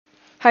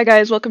Hi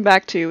guys, welcome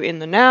back to In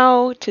the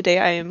Now. Today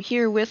I am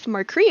here with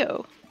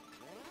Marcreeo.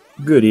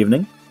 Good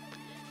evening.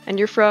 And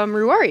you're from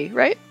Ruari,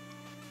 right?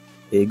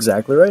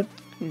 Exactly right.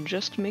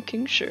 Just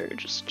making sure,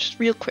 just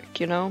real quick,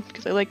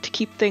 because I like to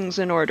keep things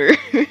in order.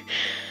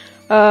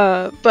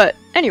 But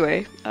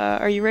anyway,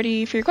 are you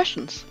ready for your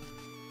questions?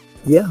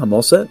 Yeah, I'm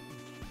all set.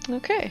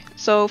 Okay,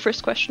 so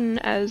first question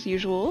as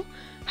usual,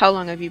 how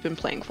long have you been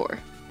playing for?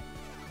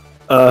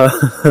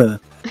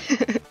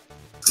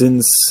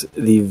 Since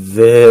the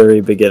very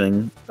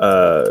beginning,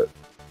 G1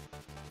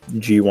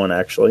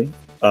 actually.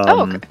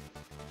 Okay.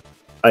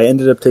 I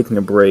ended up taking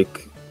a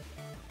break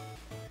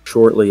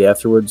shortly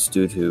afterwards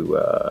due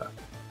to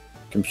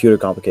computer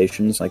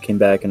complications. I came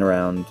back in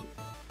around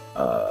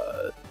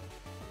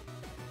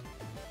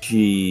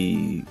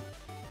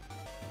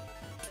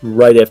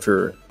right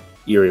after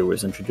Eerie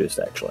was introduced,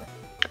 actually.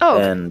 Oh,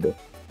 okay. And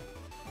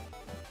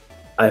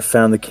I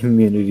found the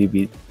community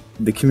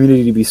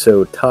to be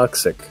so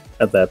toxic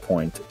at that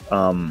point.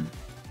 Not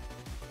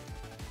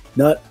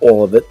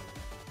all of it,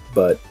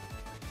 but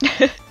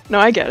No,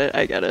 I get it.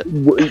 I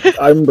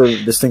remember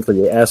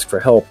distinctly asked for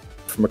help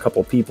from a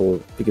couple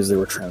people because they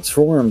were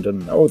transformed,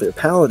 and they're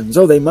paladins,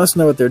 they must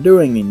know what they're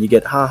doing, and you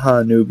get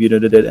haha noob, you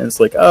did it, and it's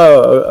like,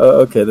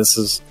 okay, this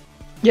is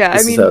how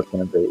it's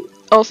gonna be.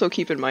 Also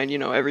keep in mind,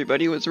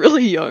 everybody was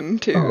really young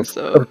too,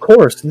 so... Of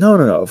course. No,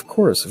 of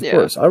course. I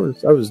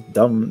was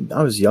dumb.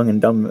 I was young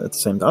and dumb at the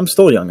same time. I'm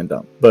still young and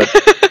dumb, but...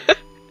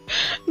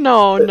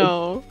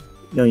 No.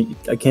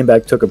 I came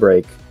back, took a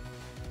break,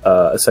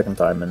 a second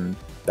time, and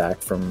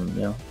back from,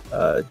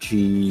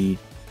 G9.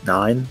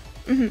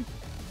 Mm-hmm.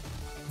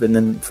 And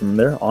then from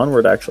there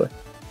onward, actually.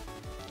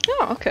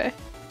 Oh, okay.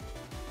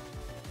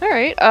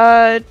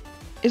 Alright,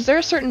 is there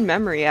a certain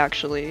memory,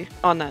 actually,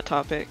 on that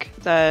topic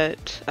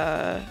that,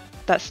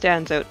 that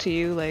stands out to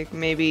you? Like,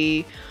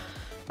 maybe,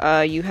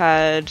 you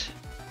had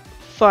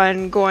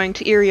fun going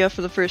to Iria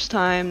for the first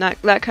time,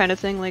 that kind of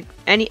thing? Like,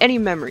 any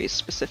memories,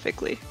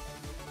 specifically?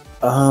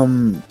 Oh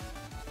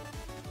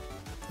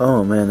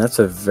man, that's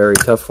a very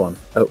tough one.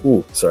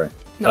 Ooh, sorry.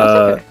 No,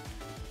 it's okay.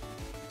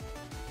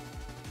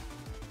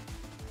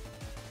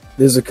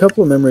 There's a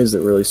couple of memories that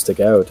really stick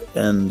out,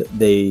 and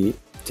they,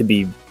 to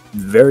be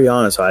very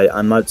honest,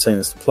 I'm not saying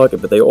this to plug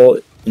it, but they all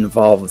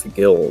involve the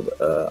guild,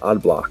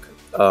 Oddblock.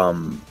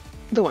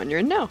 The one you're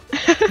in now.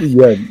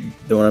 Yeah,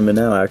 the one I'm in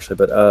now, actually,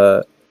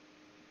 but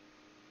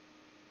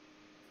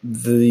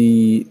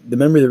the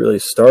memory that really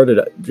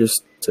started,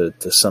 just to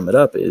sum it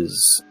up,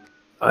 is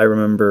I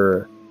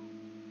remember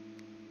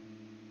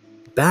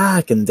way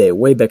back in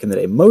the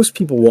day, most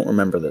people won't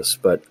remember this,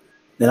 but,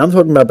 and I'm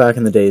talking about back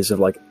in the days of,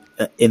 like,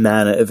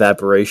 mana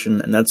evaporation,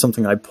 and that's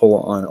something I pull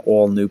on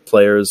all new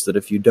players, that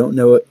if you don't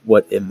know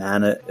what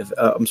mana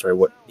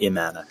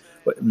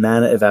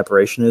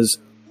evaporation is,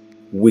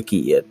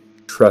 wiki it.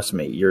 Trust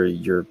me,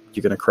 you're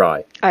gonna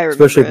cry. I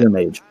remember especially if you're a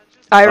mage.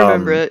 I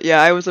remember it.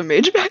 Yeah, I was a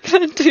mage back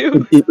then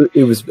too.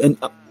 It was, and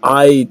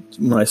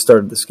when I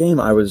started this game,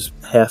 I was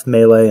half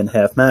melee and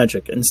half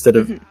magic. Instead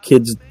of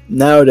kids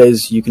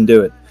nowadays, you can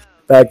do it.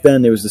 Back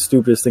then, it was the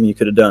stupidest thing you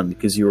could have done,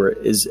 because you were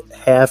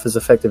half as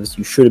effective as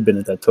you should have been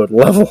at that total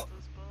level.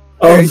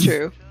 Very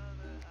true.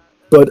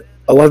 But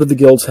a lot of the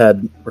guilds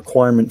had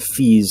requirement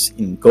fees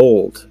in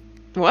gold.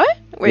 What?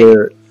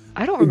 Wait,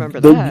 I don't remember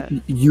that.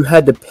 You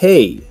had to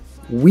pay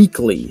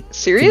weekly.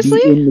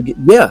 Seriously?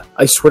 Yeah,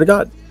 I swear to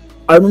God.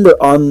 I remember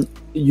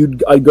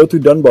I'd go through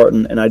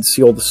Dunbarton and I'd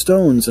see all the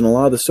stones, and a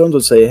lot of the stones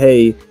would say,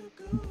 hey,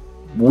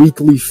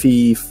 weekly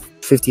fee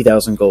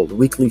 50,000 gold,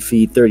 weekly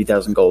fee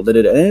 30,000 gold,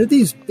 and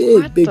these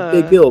big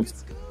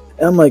guilds.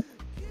 And I'm like,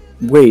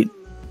 wait,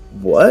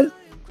 what?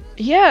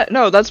 Yeah,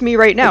 no, that's me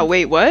right now.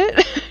 Wait,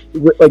 what?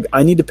 Like,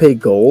 I need to pay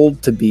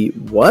gold to be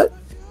what?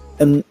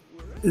 And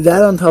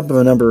that, on top of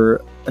a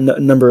number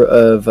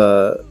of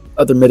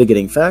other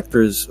mitigating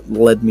factors,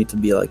 led me to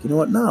be like, you know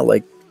what? Nah,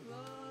 like,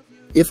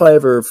 if I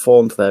ever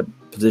fall into that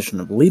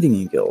position of leading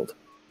a guild,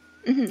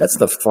 that's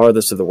the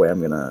farthest of the way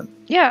I'm gonna...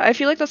 Yeah, I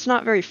feel like that's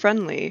not very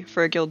friendly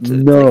for a guild to...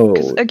 No.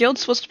 Like, 'cause a guild's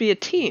supposed to be a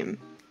team.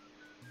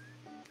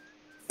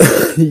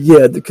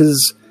 Yeah,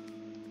 because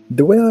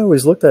the way I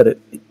always looked at it,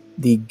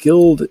 the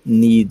guild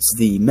needs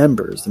the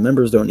members. The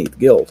members don't need the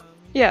guild.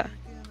 Yeah.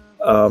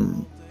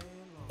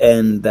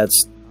 And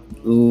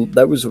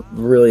that was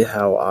really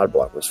how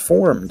Oddblock was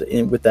formed,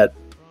 with that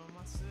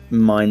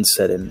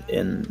mindset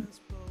in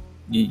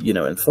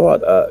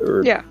thought,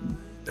 or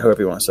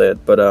however you want to say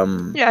it. But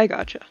yeah, I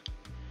gotcha.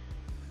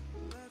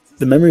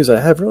 The memories I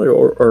have really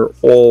are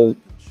all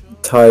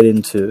tied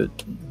into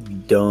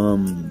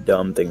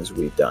dumb things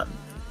we've done.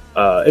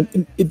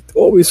 It's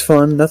always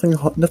fun.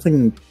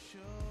 Nothing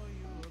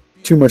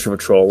too much of a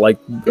troll. Like,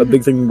 a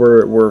big thing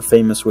we're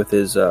famous with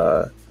is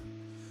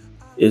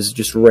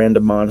just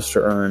random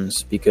monster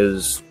urns,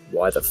 because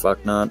why the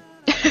fuck not?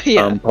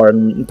 Yeah.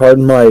 Pardon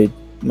my.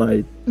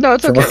 No,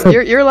 it's okay.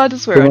 You're allowed to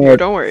swear on here.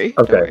 Don't worry.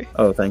 Okay. Don't worry.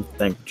 Oh,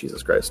 thank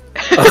Jesus Christ.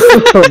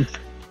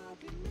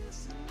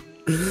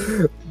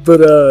 But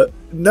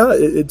no,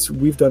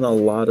 we've done a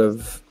lot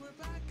of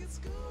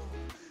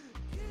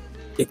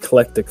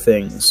eclectic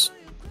things,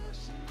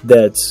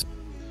 that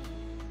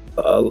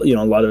you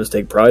know, a lot of us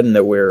take pride in,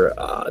 that where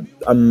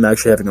I'm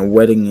actually having a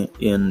wedding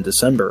in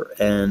December,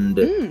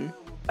 and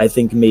I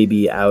think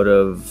maybe out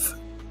of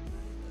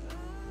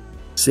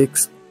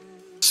six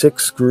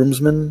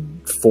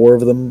groomsmen, 4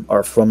 of them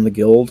are from the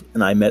guild,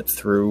 and I met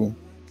through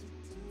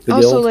the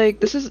guild. Also, like,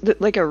 this is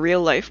like a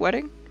real life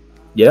wedding?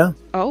 Yeah.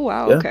 Oh,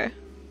 wow, Yeah. okay.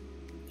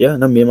 Yeah,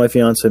 no, me and my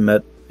fiance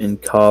met in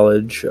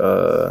college,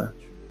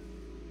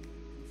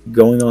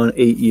 going on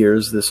 8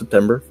 years this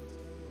September.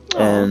 Oh,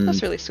 and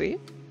that's really sweet.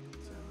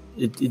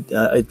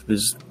 It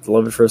was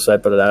love at first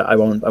sight, but I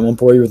won't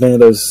bore you with any of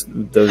those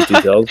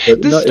details.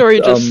 But This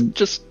story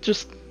just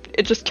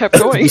kept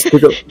going.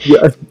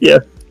 yeah.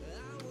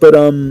 But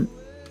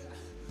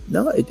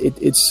no,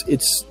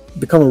 it's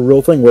become a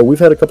real thing where we've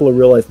had a couple of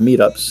real life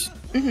meetups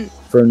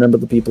for a number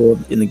of the people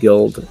in the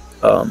guild,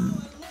 to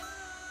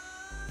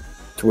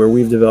where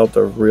we've developed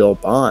a real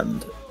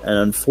bond. And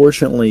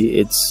unfortunately,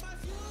 it's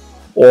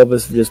all of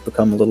us have just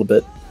become a little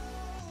bit.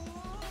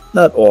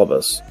 Not all of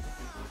us.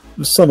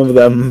 Some of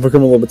them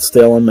become a little bit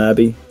stale on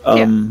Mabby.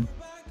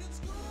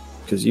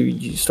 Because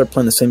you start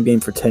playing the same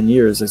game for 10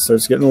 years, it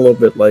starts getting a little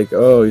bit like,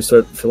 oh, you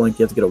start feeling like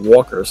you have to get a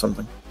walker or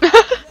something.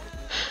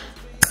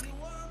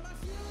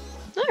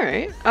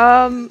 Alright.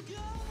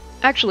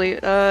 Actually,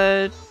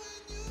 on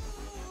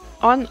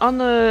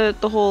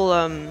the whole,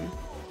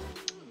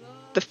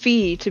 the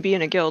fee to be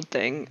in a guild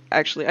thing,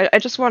 actually, I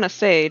just want to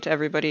say to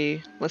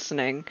everybody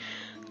listening,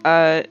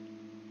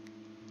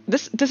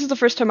 this is the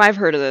first time I've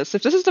heard of this.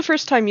 If this is the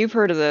first time you've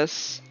heard of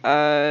this,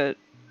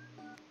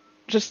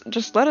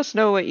 just let us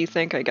know what you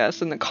think, I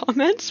guess, in the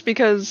comments,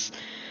 because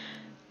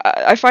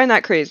I find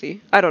that crazy.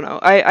 I don't know.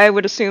 I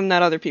would assume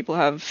that other people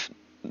have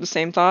the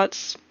same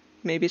thoughts.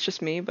 Maybe it's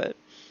just me, but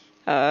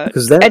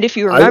and if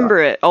you remember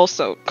it,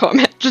 also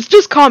comment.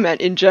 Just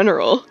comment in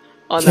general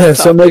on that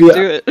topic. So maybe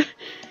do it.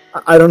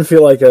 I don't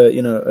feel like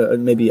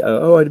maybe I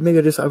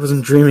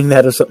wasn't dreaming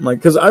that or something, like,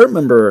 because I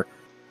remember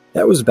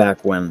that was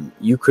back when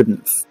you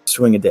couldn't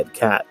swing a dead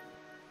cat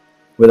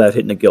without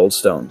hitting a guild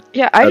stone.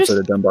 Yeah,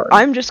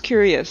 I'm just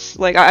curious.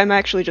 Like, I'm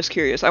actually just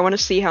curious. I want to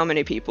see how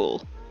many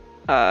people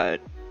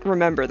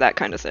remember that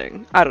kind of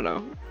thing. I don't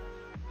know.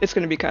 It's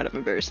going to be kind of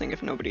embarrassing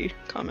if nobody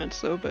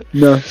comments, though. But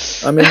no,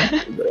 I mean,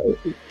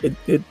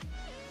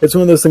 it's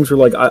one of those things where,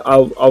 like,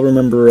 I'll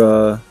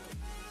remember.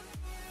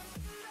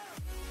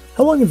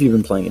 How long have you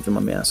been playing, if you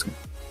mind me asking?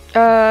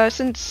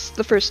 Since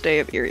the first day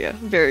of Iria,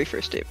 very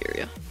first day of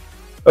Iria.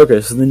 Okay,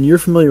 so then you're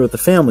familiar with the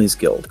Families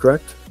Guild,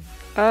 correct?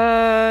 Or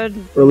at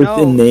least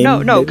in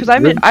name? No, because I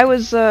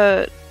was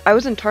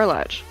in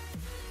Tarlach.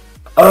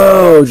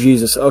 Oh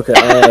Jesus! Okay,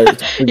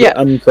 yeah.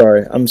 I'm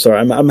sorry.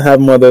 I'm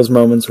having one of those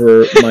moments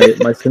where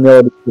my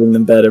senility is getting the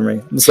better of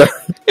me. I'm sorry.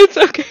 It's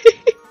okay.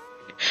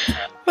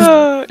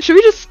 Should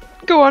we just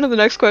go on to the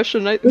next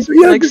question? Like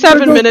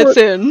 7 minutes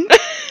in.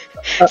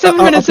 7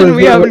 minutes in,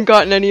 we haven't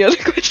gotten any other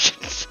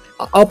questions.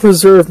 I'll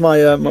preserve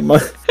my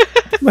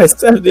my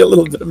sanity a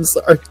little bit. I'm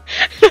sorry.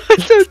 No,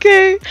 it's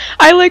okay.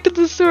 I liked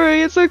the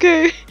story. It's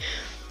okay.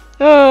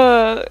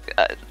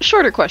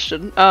 Shorter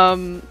question.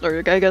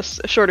 Or I guess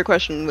a shorter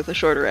question with a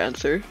shorter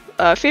answer.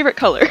 Favorite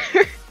color?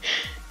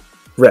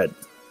 Red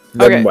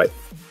and white.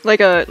 Like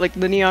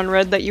the neon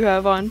red that you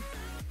have on?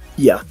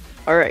 Yeah.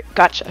 All right.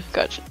 Gotcha.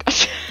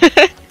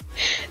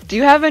 Do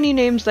you have any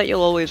names that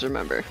you'll always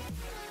remember?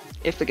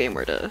 If the game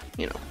were to,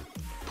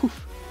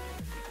 poof.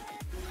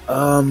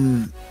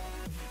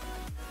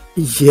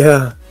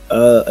 Yeah.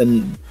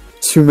 And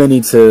too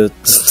many to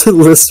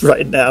list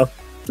right now.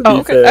 Oh,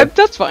 okay.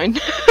 That's fine.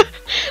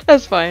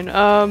 That's fine.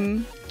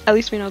 At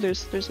least we know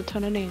there's a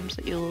ton of names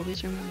that you'll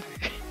always remember.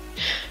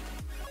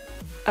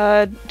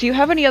 Do you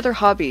have any other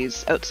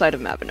hobbies outside of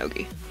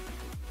Mabinogi?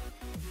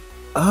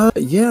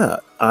 Yeah.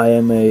 I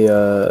am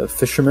a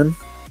fisherman.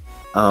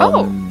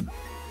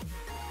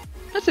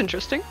 That's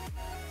interesting.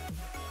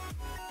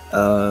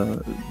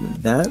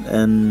 That,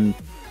 and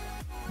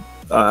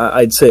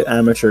I'd say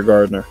amateur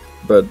gardener,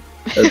 but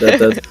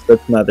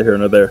that's neither here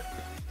nor there.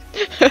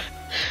 Well,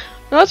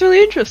 that's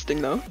really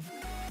interesting, though,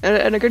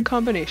 and a good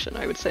combination,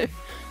 I would say.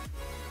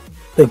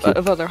 Thank you.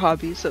 Of other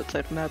hobbies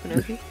outside of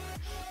Mabinogi.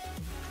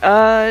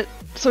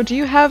 So do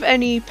you have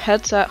any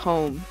pets at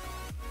home?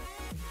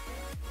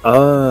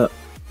 I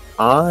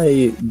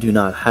do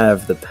not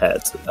have the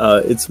pet.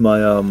 It's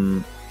my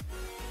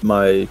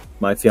my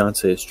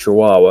fiance's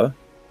Chihuahua.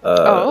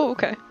 Oh,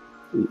 okay.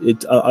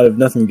 I have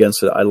nothing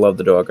against it. I love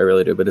the dog, I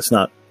really do, but it's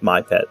not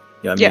my pet.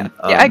 You know what I mean?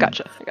 I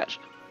gotcha.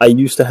 I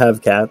used to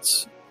have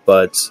cats,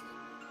 but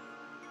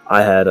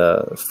I had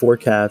 4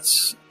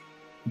 cats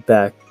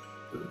back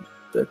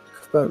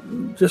about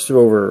just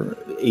over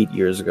 8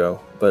 years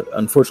ago. But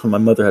unfortunately, my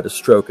mother had a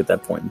stroke at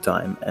that point in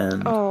time,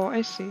 and oh,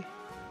 I see.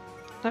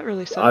 That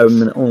really sucks.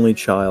 I'm an only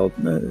child.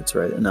 That's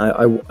right, and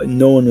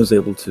no one was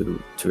able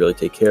to really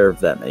take care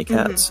of that many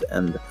cats,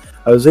 and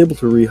I was able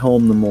to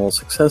rehome them all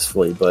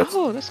successfully, but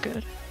oh, that's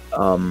good.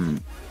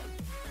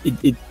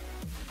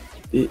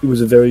 It was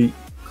a very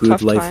good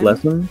Tough life time.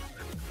 lesson.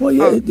 Well,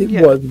 yeah, it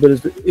yeah. was, but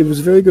it was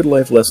a very good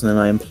life lesson, and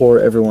I implore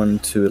everyone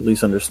to at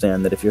least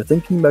understand that if you're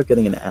thinking about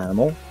getting an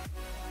animal,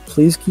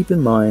 please keep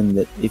in mind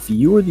that if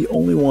you are the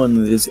only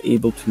one that is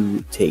able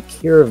to take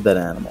care of that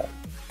animal,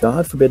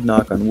 God forbid,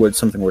 knock on wood,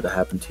 something were to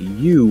happen to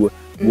you,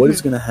 what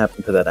is going to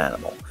happen to that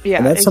animal? Yeah,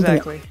 and that's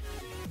exactly. something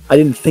I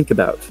didn't think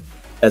about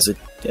as a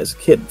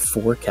kid.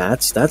 4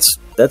 cats, that's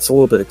a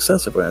little bit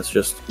excessive when it's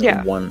just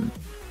one.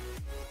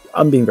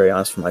 I'm being very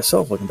honest with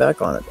myself looking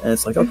back on it, and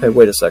it's like, okay,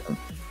 wait a second.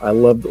 I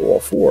loved all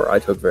 4. I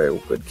took very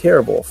good care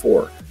of all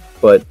 4,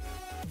 but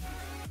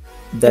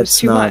that's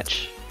too not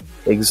much.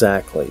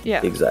 Exactly.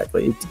 Yeah.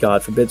 Exactly. If,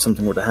 God forbid,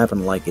 something were to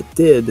happen like it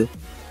did,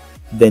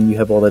 then you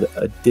have all that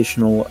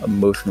additional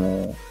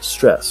emotional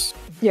stress.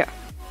 Yeah.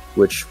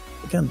 Which,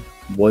 again,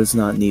 was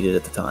not needed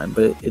at the time,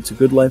 but it's a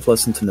good life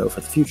lesson to know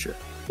for the future.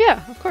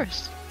 Yeah, of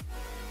course.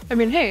 I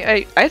mean,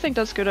 hey, I think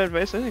that's good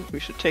advice. I think we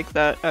should take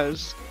that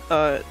as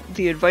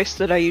the advice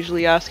that I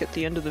usually ask at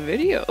the end of the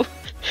video.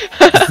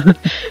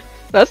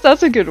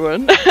 That's a good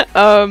one.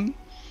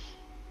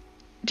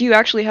 Do you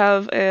actually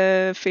have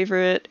a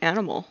favorite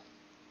animal?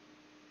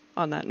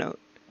 On that note.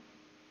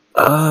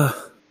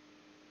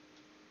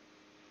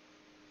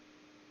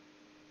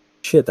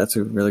 Shit, that's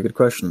a really good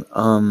question.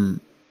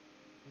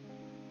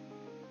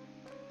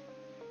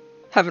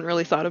 Haven't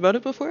really thought about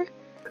it before?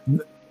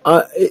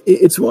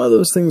 It's one of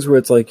those things where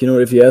it's like,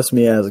 if you asked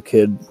me as a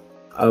kid,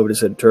 I would have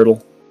said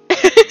turtle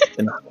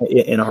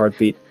in a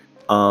heartbeat.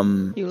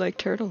 You like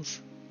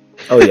turtles?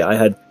 Oh yeah, I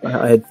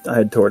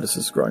had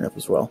tortoises growing up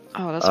as well.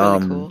 Oh, that's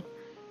really cool.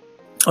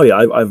 Oh yeah,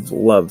 I've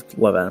loved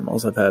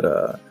animals. I've had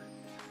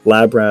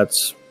lab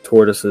rats,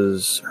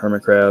 tortoises,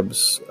 hermit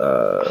crabs.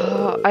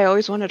 I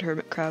always wanted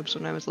hermit crabs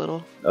when I was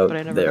little, but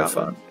I never got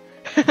one.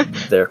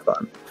 They're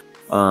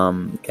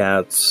fun.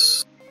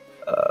 Cats.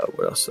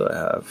 What else did I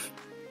have?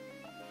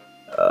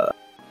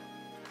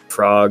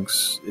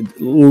 Frogs.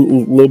 A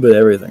little bit of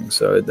everything.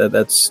 So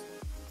that's.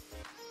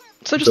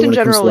 So just in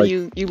general,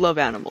 you love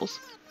animals.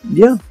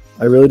 Yeah,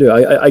 I really do.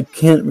 I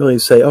can't really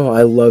say, oh,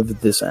 I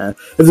love this animal.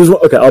 If there's one,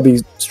 okay, I'll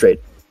be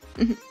straight.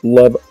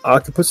 Love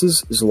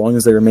octopuses as long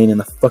as they remain in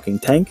the fucking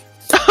tank.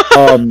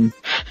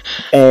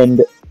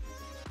 And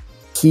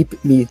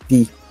keep me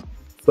the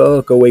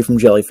fuck away from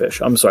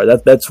jellyfish. I'm sorry.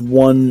 That's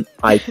one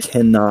I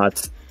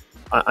cannot.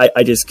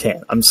 I just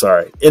can't. I'm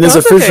sorry. And as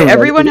a fisherman, okay.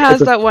 Everyone has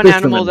that one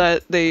animal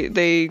that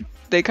they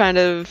kind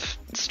of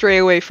stray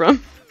away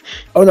from.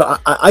 Oh no,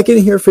 I can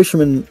hear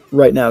fishermen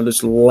right now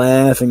just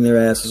laughing their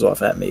asses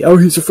off at me. Oh,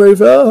 he's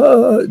afraid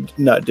of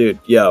no, dude,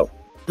 yo.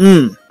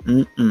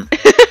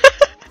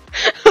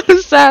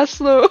 Sass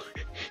though.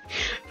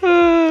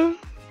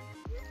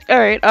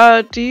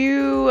 Alright, do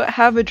you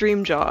have a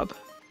dream job?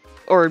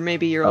 Or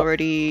maybe you're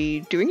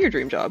already doing your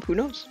dream job, who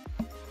knows?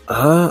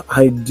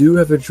 I do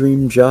have a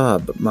dream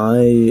job.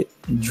 My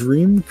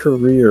dream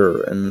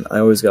career, and I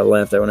always get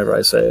laughed at whenever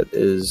I say it,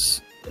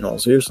 is, in all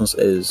seriousness,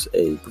 is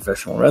a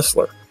professional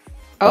wrestler.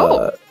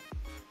 Oh.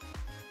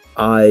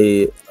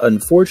 I,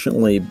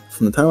 unfortunately,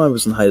 from the time I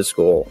was in high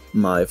school,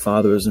 my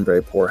father was in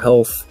very poor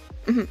health.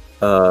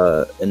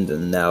 And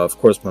then now, of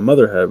course, my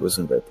mother was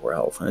in very poor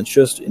health. And it's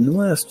just, in the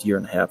last year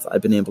and a half,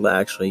 I've been able to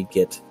actually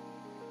get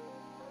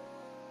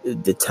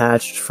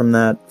detached from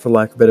that, for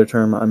lack of a better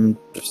term. I'm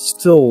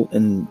still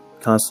in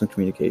constant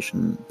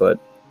communication, but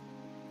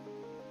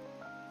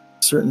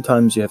certain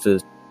times you have to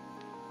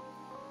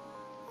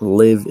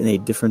live in a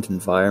different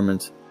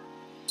environment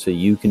so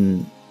you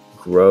can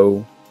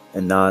grow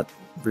and not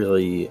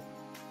really,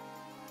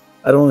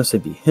 I don't want to say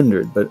be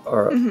hindered, but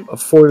are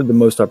afforded the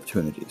most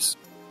opportunities.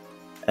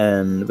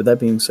 And with that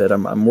being said,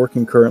 I'm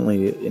working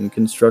currently in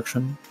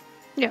construction.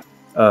 Yeah.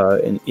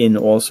 In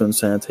also in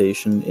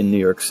sanitation in New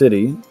York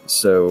City.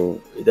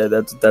 So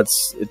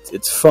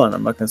it's fun.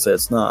 I'm not going to say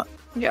it's not.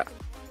 Yeah.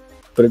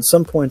 But at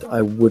some point,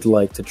 I would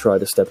like to try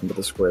to step into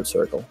the squared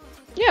circle.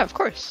 Yeah, of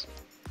course.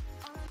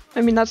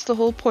 I mean, that's the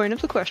whole point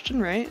of the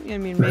question, right? I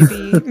mean,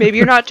 maybe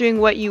you're not doing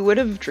what you would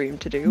have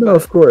dreamed to do. No, but,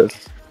 of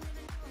course.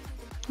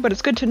 But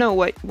it's good to know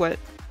what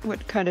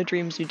kind of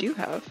dreams you do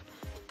have.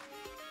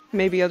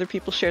 Maybe other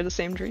people share the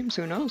same dreams,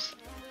 who knows?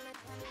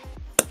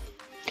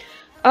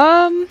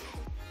 Do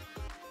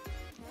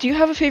you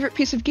have a favorite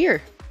piece of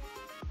gear?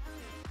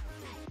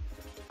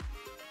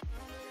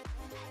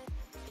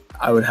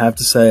 I would have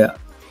to say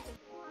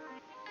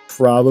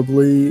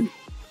probably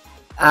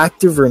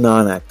active or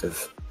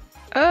non-active.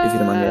 If you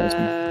don't mind me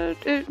asking.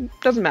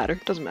 It doesn't matter.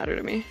 Doesn't matter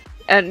to me.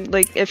 And,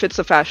 like, if it's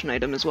a fashion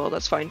item as well,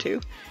 that's fine too.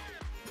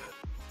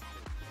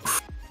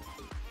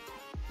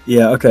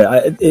 Yeah,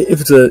 okay.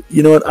 If it's a,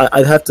 you know what,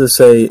 I'd have to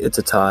say it's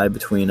a tie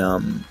between a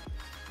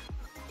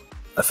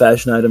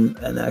fashion item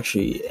and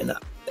actually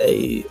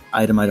a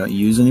item I don't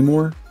use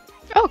anymore.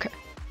 Oh,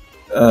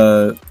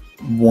 okay.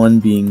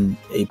 One being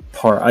a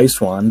par ice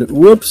wand.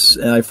 Whoops,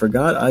 and I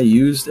forgot I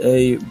used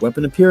a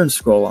weapon appearance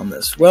scroll on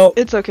this. Well,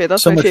 it's okay.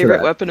 That's so my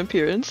favorite weapon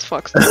appearance.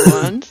 Fox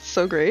the wand.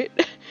 So great.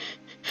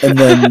 And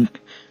then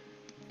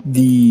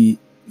the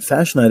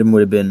fashion item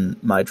would have been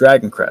my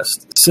dragon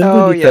crest,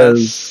 simply because.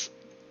 Yes.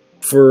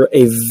 for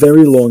a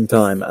very long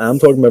time. I'm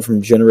talking about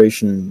from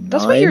Generation 9.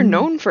 That's what you're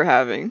known for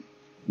having.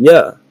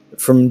 Yeah,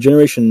 from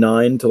Generation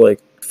 9 to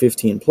like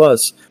 15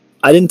 plus,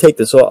 I didn't take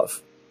this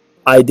off.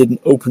 I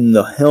didn't open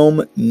the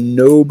helm.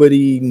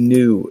 Nobody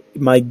knew.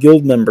 My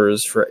guild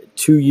members for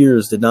 2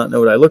 years did not know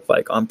what I looked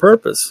like on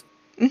purpose.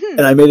 Mm-hmm.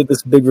 And I made it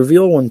this big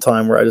reveal one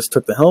time where I just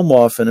took the helm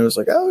off and it was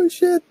like, oh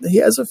shit, he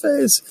has a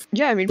face.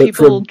 Yeah, I mean, But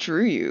people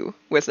drew you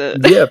with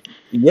it.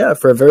 yeah,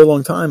 for a very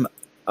long time,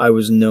 I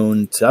was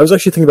known to... I was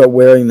actually thinking about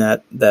wearing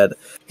that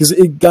because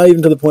it got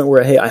even to the point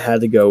where, hey, I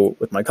had to go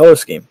with my color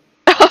scheme.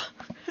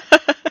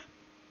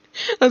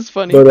 That's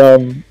funny.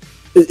 But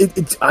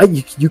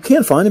you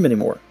can't find him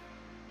anymore.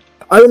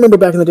 I remember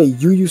back in the day,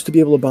 you used to be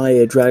able to buy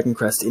a Dragon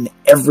Crest in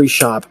every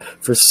shop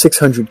for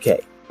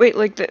 600k. Wait,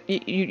 like,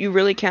 you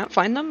really can't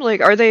find them?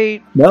 Like, are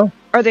they... No.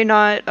 Are they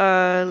not,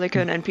 like,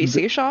 an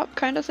NPC shop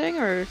kind of thing,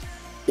 or...?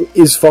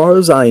 As far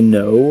as I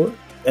know...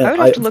 And I would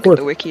have to look at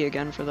the wiki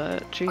again for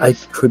that. Jeez. I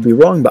could be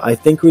wrong, but I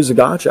think it was a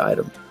gacha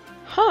item.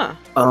 Huh.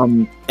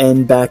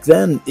 And back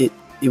then, it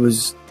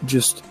was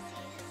just...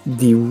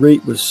 The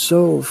rate was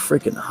so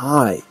freaking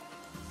high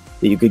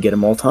that you could get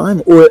them all the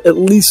time, or at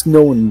least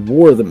no one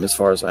wore them as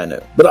far as I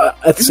know. But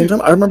at the same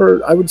time, I remember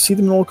I would see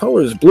them in all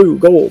colors: blue,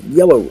 gold,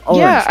 yellow, orange.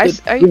 Yeah,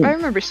 I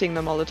remember seeing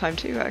them all the time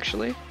too,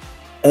 actually.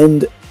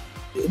 And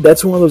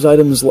that's one of those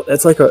items.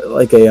 That's like a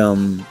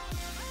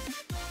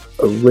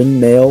ring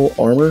mail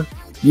armor.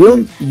 You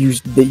don't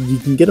use that. You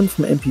can get them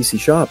from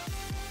NPC shop,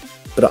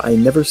 but I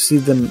never see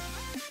them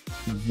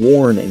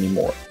worn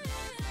anymore.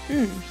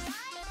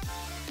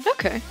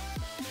 Okay.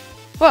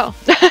 Well,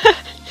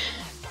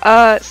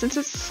 since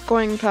it's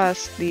going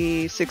past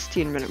the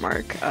 16-minute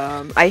mark,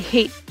 I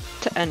hate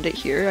to end it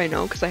here, I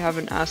know, because I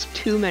haven't asked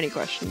too many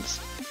questions.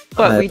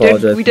 But we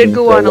did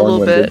go on a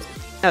little bit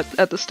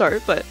at the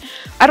start, but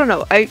I don't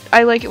know,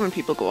 I like it when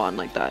people go on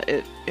like that.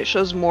 It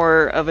shows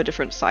more of a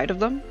different side of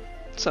them.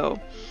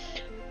 So,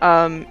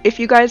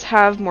 if you guys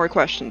have more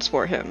questions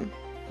for him,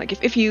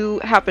 like if you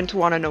happen to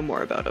want to know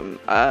more about him,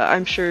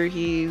 I'm sure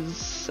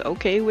he's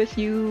okay with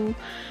you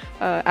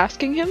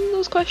asking him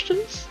those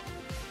questions.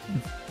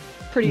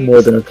 Pretty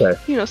more than okay.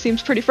 You know,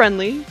 seems pretty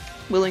friendly,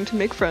 willing to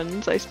make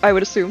friends. I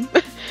would assume.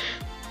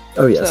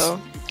 Oh yes. So,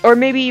 or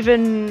maybe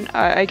even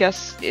I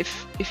guess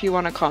if you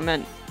want to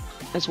comment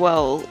as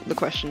well the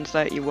questions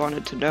that you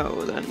wanted to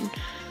know, then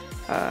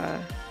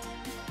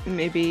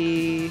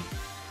maybe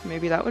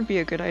that would be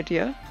a good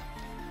idea.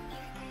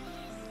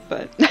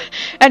 But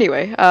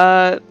anyway,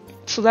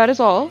 so that is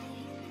all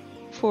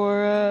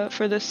for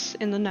this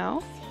in the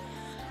now.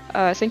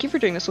 Thank you for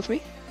doing this with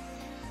me.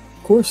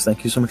 Of course,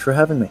 thank you so much for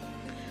having me.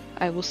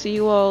 I will see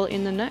you all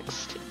in the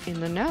next in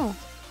the now.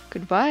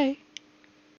 Goodbye.